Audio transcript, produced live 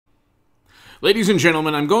Ladies and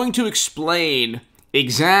gentlemen, I'm going to explain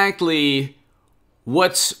exactly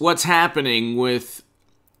what's happening with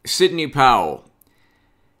Sidney Powell.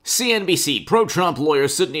 CNBC, pro-Trump lawyer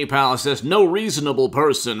Sidney Powell says no reasonable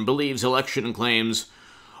person believes election claims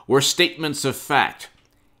were statements of fact.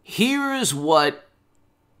 Here's what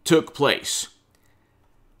took place.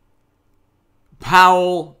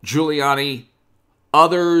 Powell, Giuliani,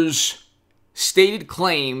 others stated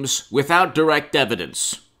claims without direct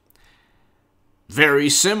evidence. Very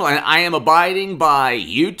similar. I am abiding by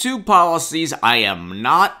YouTube policies. I am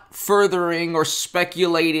not furthering or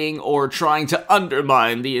speculating or trying to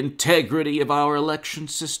undermine the integrity of our election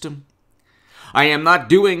system. I am not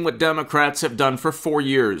doing what Democrats have done for 4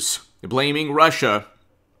 years, blaming Russia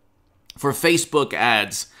for Facebook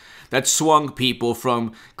ads that swung people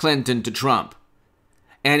from Clinton to Trump,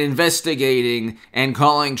 and investigating and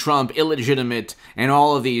calling Trump illegitimate and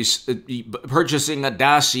all of these, purchasing a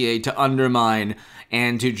dossier to undermine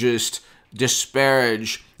and to just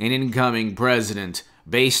disparage an incoming president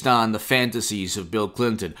based on the fantasies of Bill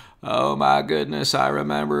Clinton. Oh my goodness, I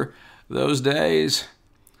remember those days.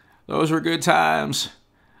 Those were good times.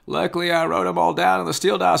 Luckily, I wrote them all down in the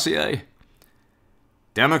Steele dossier.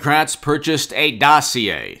 Democrats purchased a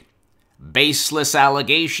dossier. Baseless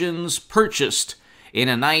allegations purchased in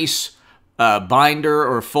a nice binder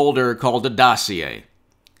or folder called a dossier.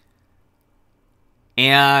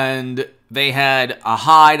 And they had a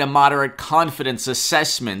high to moderate confidence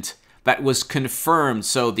assessment that was confirmed.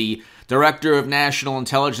 So the Director of National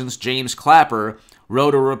Intelligence, James Clapper,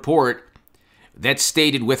 wrote a report that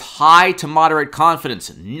stated with high to moderate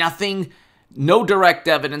confidence, nothing, no direct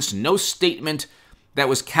evidence, no statement that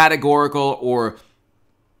was categorical or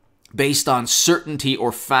based on certainty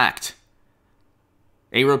or fact.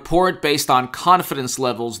 A report based on confidence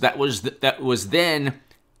levels that was then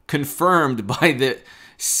confirmed by the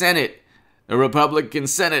Senate, the Republican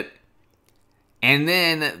Senate. And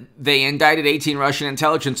then they indicted 18 Russian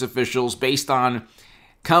intelligence officials based on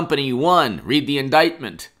Company 1. Read the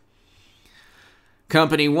indictment.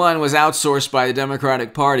 Company 1 was outsourced by the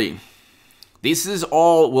Democratic Party. This is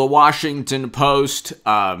all the Washington Post,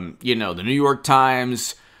 the New York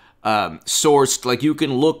Times, sourced. Like, you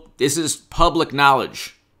can look, this is public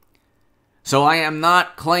knowledge. So I am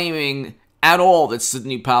not claiming at all that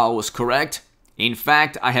Sidney Powell was correct. In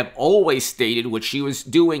fact, I have always stated what she was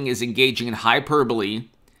doing is engaging in hyperbole,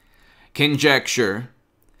 conjecture.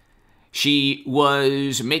 She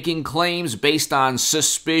was making claims based on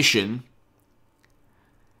suspicion.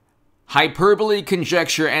 Hyperbole,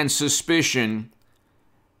 conjecture, and suspicion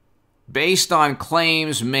based on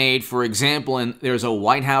claims made, for example, and there's a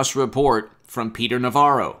White House report from Peter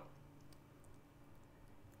Navarro.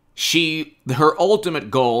 Her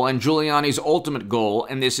ultimate goal, and Giuliani's ultimate goal,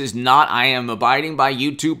 and this is not, I am abiding by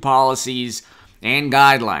YouTube policies and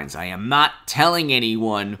guidelines. I am not telling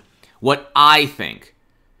anyone what I think.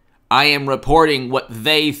 I am reporting what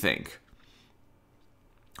they think,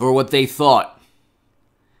 or what they thought.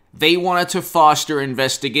 They wanted to foster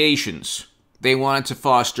investigations. They wanted to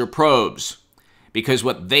foster probes, because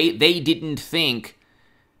what they didn't think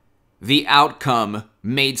the outcome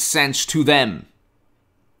made sense to them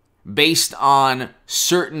based on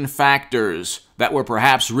certain factors that were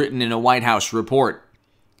perhaps written in a White House report.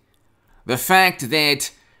 The fact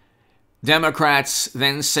that Democrats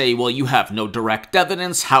then say, well, you have no direct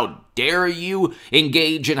evidence, how dare you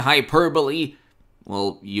engage in hyperbole?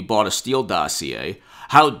 Well, you bought a Steele dossier.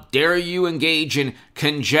 How dare you engage in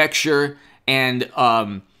conjecture and,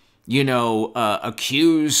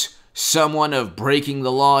 accuse someone of breaking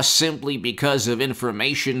the law simply because of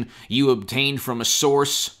information you obtained from a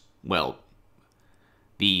source? Well,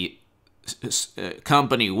 the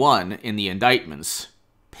Company 1 in the indictments,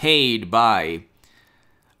 paid by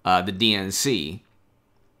the DNC,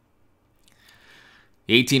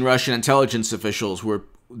 18 Russian intelligence officials were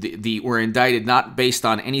indicted not based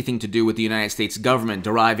on anything to do with the United States government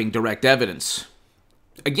deriving direct evidence.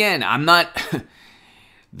 Again, I'm not...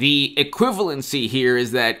 The equivalency here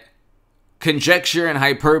is that conjecture and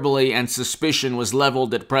hyperbole and suspicion was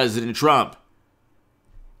leveled at President Trump.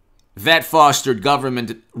 That fostered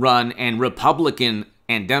government-run and Republican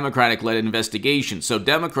and Democratic-led investigations. So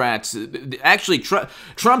Democrats... Actually,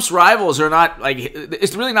 Trump's rivals are not...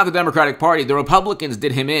 It's really not the Democratic Party. The Republicans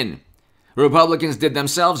did him in. The Republicans did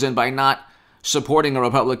themselves in by not supporting a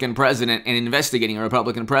Republican president and investigating a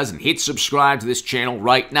Republican president. Hit subscribe to this channel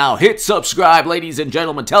right now. Hit subscribe, ladies and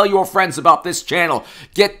gentlemen. Tell your friends about this channel.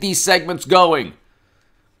 Get these segments going.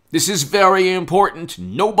 This is very important.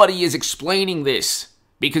 Nobody is explaining this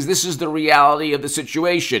because this is the reality of the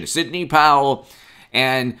situation. Sidney Powell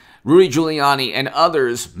And Rudy Giuliani and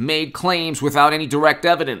others made claims without any direct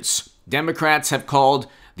evidence. Democrats have called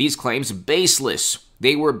these claims baseless.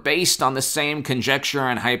 They were based on the same conjecture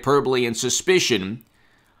and hyperbole and suspicion,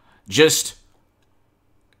 just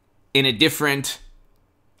in a different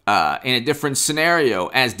scenario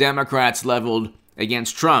as Democrats leveled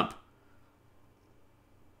against Trump.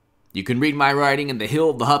 You can read my writing in The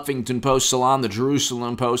Hill, The Huffington Post, Salon, The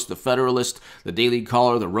Jerusalem Post, The Federalist, The Daily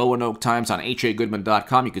Caller, The Roanoke Times on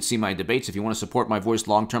hagoodman.com. You can see my debates. If you want to support my voice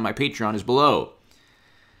long term, my Patreon is below.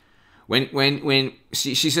 When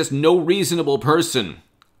she says no reasonable person,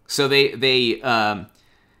 so they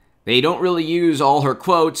don't really use all her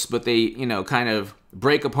quotes, but they kind of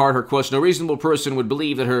break apart her quotes. No reasonable person would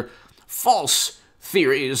believe that her false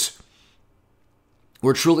theories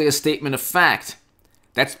were truly a statement of fact.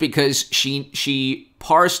 That's because she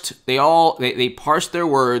parsed, they parsed their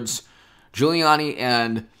words. Giuliani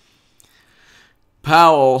and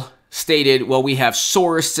Powell stated, well, we have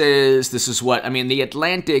sources. This is what, The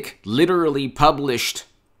Atlantic literally published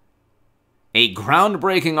a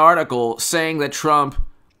groundbreaking article saying that Trump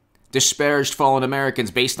disparaged fallen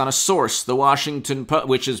Americans based on a source, the Washington Post,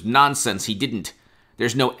 which is nonsense. He didn't.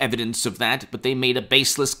 There's no evidence of that, but they made a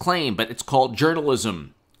baseless claim, but it's called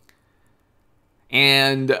journalism.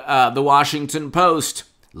 And the Washington Post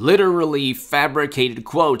literally fabricated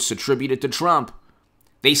quotes attributed to Trump.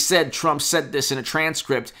 They said Trump said this in a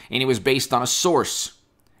transcript, and it was based on a source.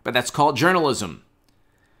 But that's called journalism.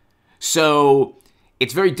 So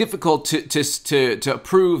it's very difficult to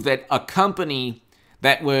prove that a company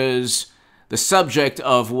that was the subject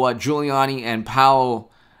of what Giuliani and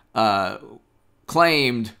Powell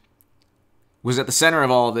claimed was at the center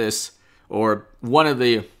of all of this, or one of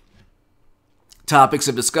the topics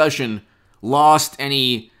of discussion, lost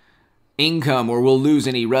any income or will lose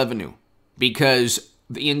any revenue, because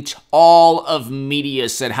all of media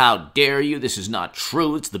said, how dare you, this is not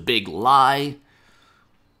true, it's the big lie.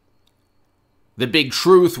 The big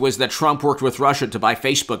truth was that Trump worked with Russia to buy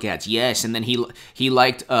Facebook ads, yes, and then he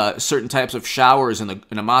liked certain types of showers in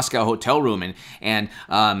a Moscow hotel room, and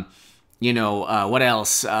what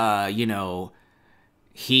else,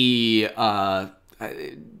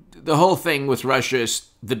 the whole thing with Russia is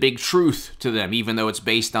the big truth to them, even though it's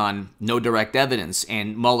based on no direct evidence.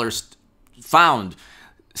 And Mueller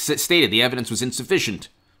stated the evidence was insufficient.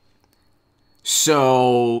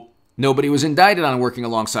 So nobody was indicted on working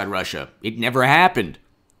alongside Russia. It never happened.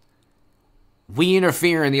 We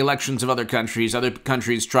interfere in the elections of other countries. Other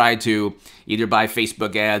countries try to either buy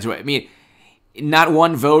Facebook ads. Not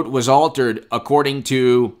one vote was altered according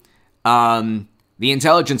to the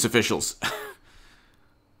intelligence officials.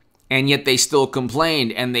 And yet they still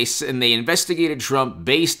complained, and they investigated Trump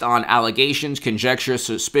based on allegations, conjecture,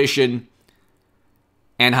 suspicion,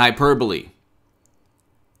 and hyperbole.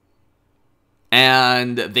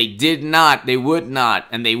 And they would not,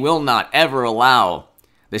 and they will not ever allow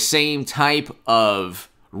the same type of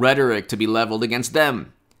rhetoric to be leveled against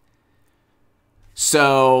them.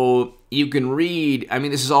 So you can read,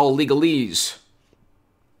 this is all legalese.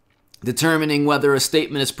 Determining whether a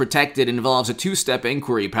statement is protected involves a two-step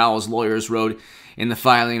inquiry, Powell's lawyers wrote in the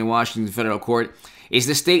filing in Washington federal court. Is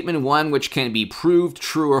the statement one which can be proved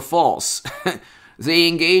true or false? They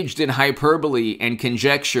engaged in hyperbole and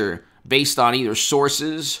conjecture based on either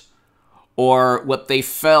sources or what they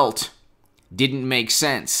felt didn't make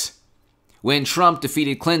sense. When Trump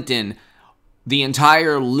defeated Clinton, the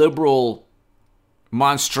entire liberal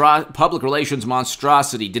public relations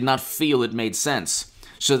monstrosity did not feel it made sense.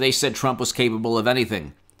 So they said Trump was capable of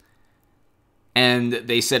anything. And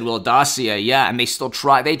they said, well, dossier, yeah. And they still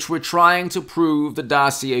try. They were trying to prove the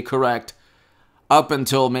dossier correct up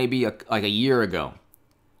until maybe like a year ago.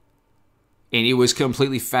 And it was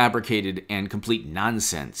completely fabricated and complete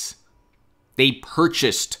nonsense. They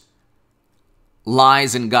purchased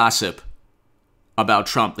lies and gossip about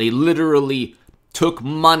Trump. They literally took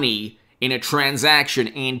money in a transaction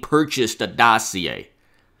and purchased a dossier.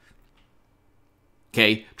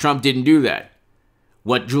 Okay, Trump didn't do that.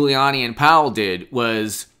 What Giuliani and Powell did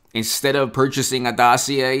was, instead of purchasing a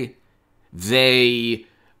dossier, they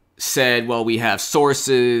said, well, we have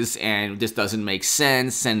sources, and this doesn't make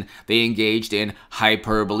sense, and they engaged in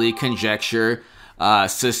hyperbole, conjecture.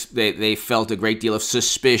 They felt a great deal of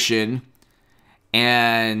suspicion,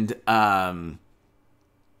 and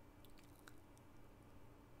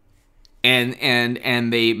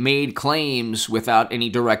they made claims without any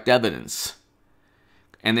direct evidence.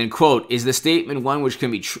 And then, quote, is the statement one which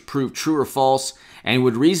can be proved true or false, and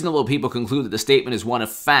would reasonable people conclude that the statement is one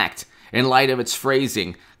of fact in light of its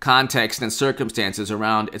phrasing, context, and circumstances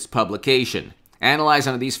around its publication? Analyzed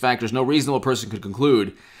under these factors, no reasonable person could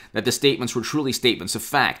conclude that the statements were truly statements of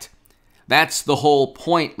fact. That's the whole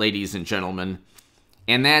point, ladies and gentlemen.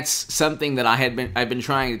 And that's something that I've been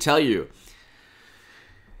trying to tell you.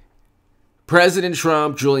 President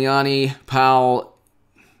Trump, Giuliani, Powell,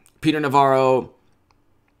 Peter Navarro,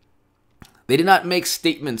 they did not make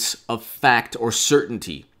statements of fact or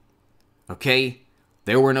certainty. Okay?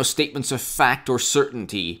 There were no statements of fact or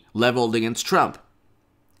certainty leveled against Trump.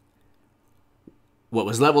 What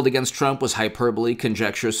was leveled against Trump was hyperbole,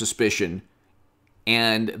 conjecture, suspicion,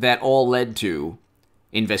 and that all led to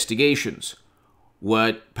investigations.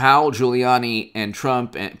 What Powell, Giuliani, and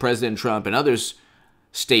Trump, and President Trump and others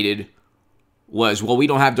stated was, well, we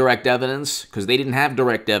don't have direct evidence, because they didn't have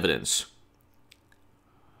direct evidence.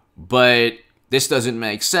 But this doesn't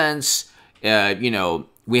make sense.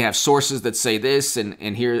 We have sources that say this,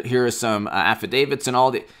 and here are some affidavits and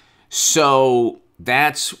all that. So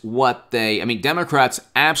that's what Democrats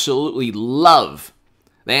absolutely love.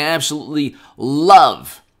 They absolutely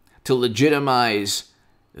love to legitimize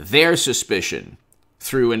their suspicion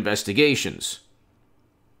through investigations.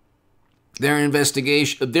 They're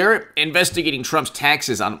investigating Trump's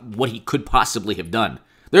taxes on what he could possibly have done.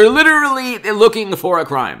 They're looking for a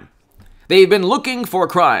crime. They've been looking for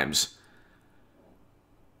crimes,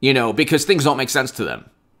 because things don't make sense to them.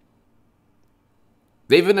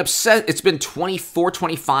 They've been upset. It's been 24,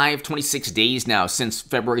 25, 26 days now since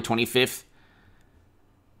February 25th.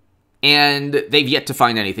 And they've yet to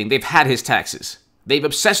find anything. They've had his taxes. They've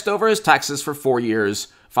obsessed over his taxes for 4 years,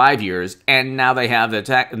 5 years, and now they have the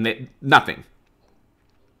tax, nothing.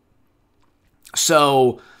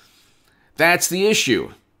 So that's the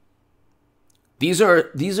issue. These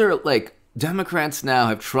are like, Democrats now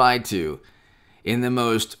have tried to, in the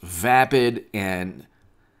most vapid and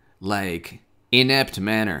inept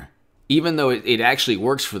manner, even though it actually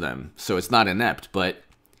works for them, so it's not inept, but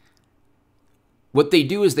what they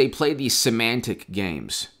do is they play these semantic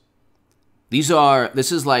games.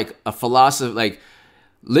 This is like a philosophy, like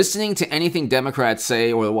listening to anything Democrats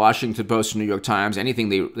say or the Washington Post or New York Times, anything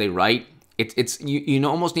they write, you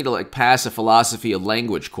almost need to pass a philosophy of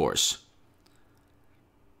language course.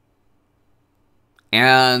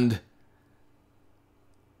 And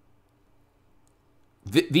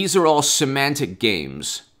these are all semantic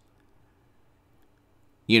games.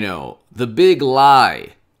 The big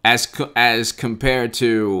lie as compared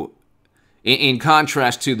to, in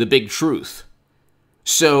contrast to the big truth.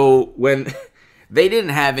 So when they didn't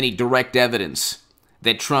have any direct evidence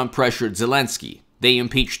that Trump pressured Zelensky, they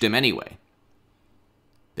impeached him anyway.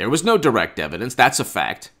 There was no direct evidence. That's a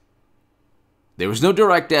fact. There was no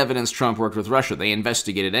direct evidence Trump worked with Russia. They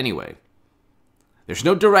investigated anyway. There's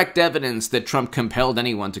no direct evidence that Trump compelled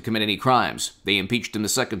anyone to commit any crimes. They impeached him the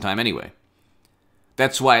second time anyway.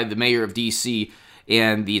 That's why the mayor of D.C.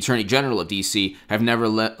 and the attorney general of D.C. have never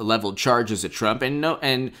leveled charges at Trump,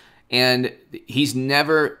 and he's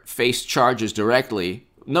never faced charges directly.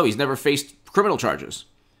 No, he's never faced criminal charges.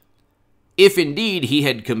 If indeed he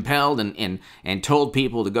had compelled and told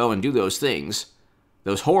people to go and do those things,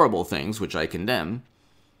 those horrible things, which I condemn,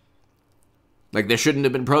 there shouldn't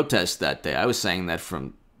have been protests that day. I was saying that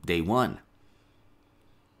from day one.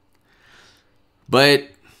 But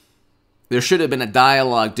there should have been a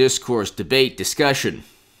dialogue, discourse, debate, discussion.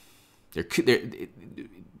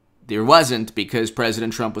 There wasn't, because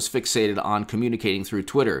President Trump was fixated on communicating through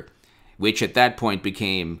Twitter, which at that point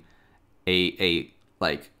became a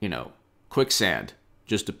quicksand,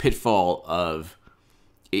 just a pitfall of,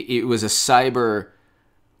 it was a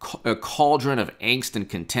cauldron of angst and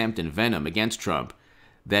contempt and venom against Trump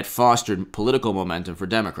that fostered political momentum for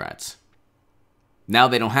Democrats. Now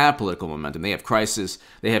they don't have political momentum. They have crisis.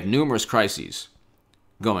 They have numerous crises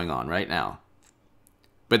going on right now.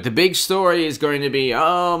 But the big story is going to be,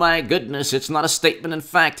 oh my goodness, it's not a statement in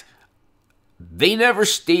fact. They never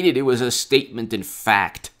stated it was a statement in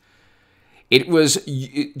fact. It was,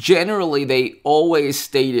 generally, they always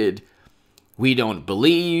stated, we don't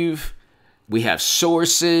believe, we have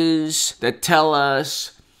sources that tell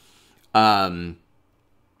us,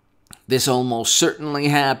 this almost certainly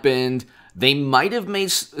happened. They might have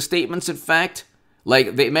made statements in fact,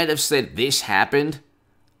 they might have said this happened.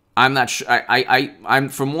 I'm not sure. I'm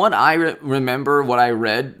from what I remember, what I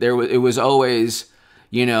read, it was always,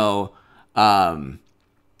 they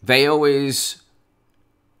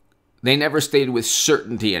never stated with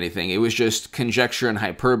certainty anything. It was just conjecture and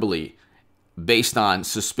hyperbole based on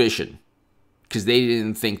suspicion, because they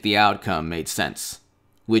didn't think the outcome made sense,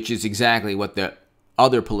 which is exactly what the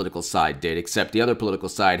other political side did, except the other political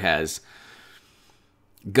side has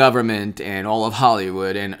government and all of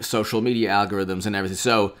Hollywood and social media algorithms and everything.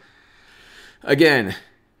 So Again,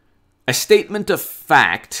 a statement of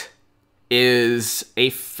fact is a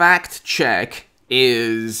fact check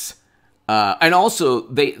is, and also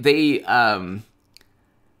they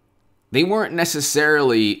weren't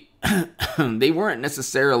necessarily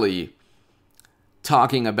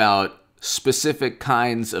talking about specific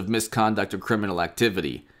kinds of misconduct or criminal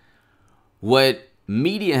activity. What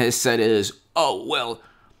media has said is, oh well,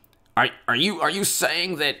 are you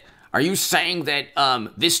saying that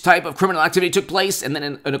this type of criminal activity took place? And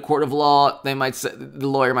then in a court of law, the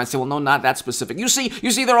lawyer might say, well, no, not that specific. You see,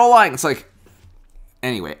 they're all lying. It's like,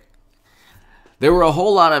 anyway, there were a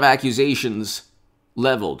whole lot of accusations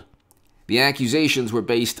leveled. The accusations were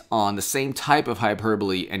based on the same type of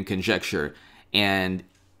hyperbole and conjecture and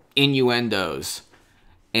innuendos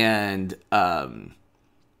and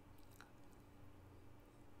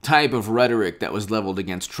type of rhetoric that was leveled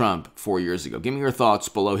against Trump 4 years ago. Give me your thoughts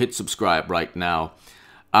below. Hit subscribe right now.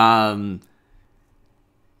 In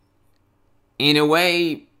a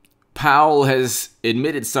way, Powell has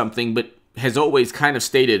admitted something, but has always kind of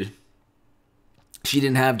stated she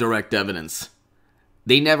didn't have direct evidence.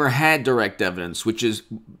 They never had direct evidence, which is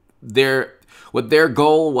what their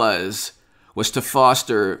goal was to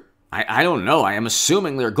foster, I don't know, I am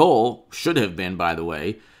assuming their goal should have been, by the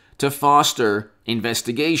way, to foster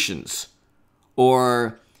investigations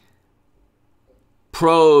or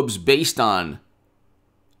probes based on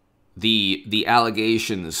the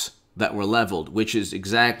allegations that were leveled, which is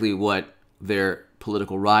exactly what their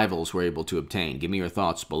political rivals were able to obtain. Give me your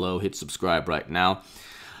thoughts below. Hit subscribe right now.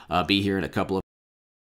 Be here in a couple of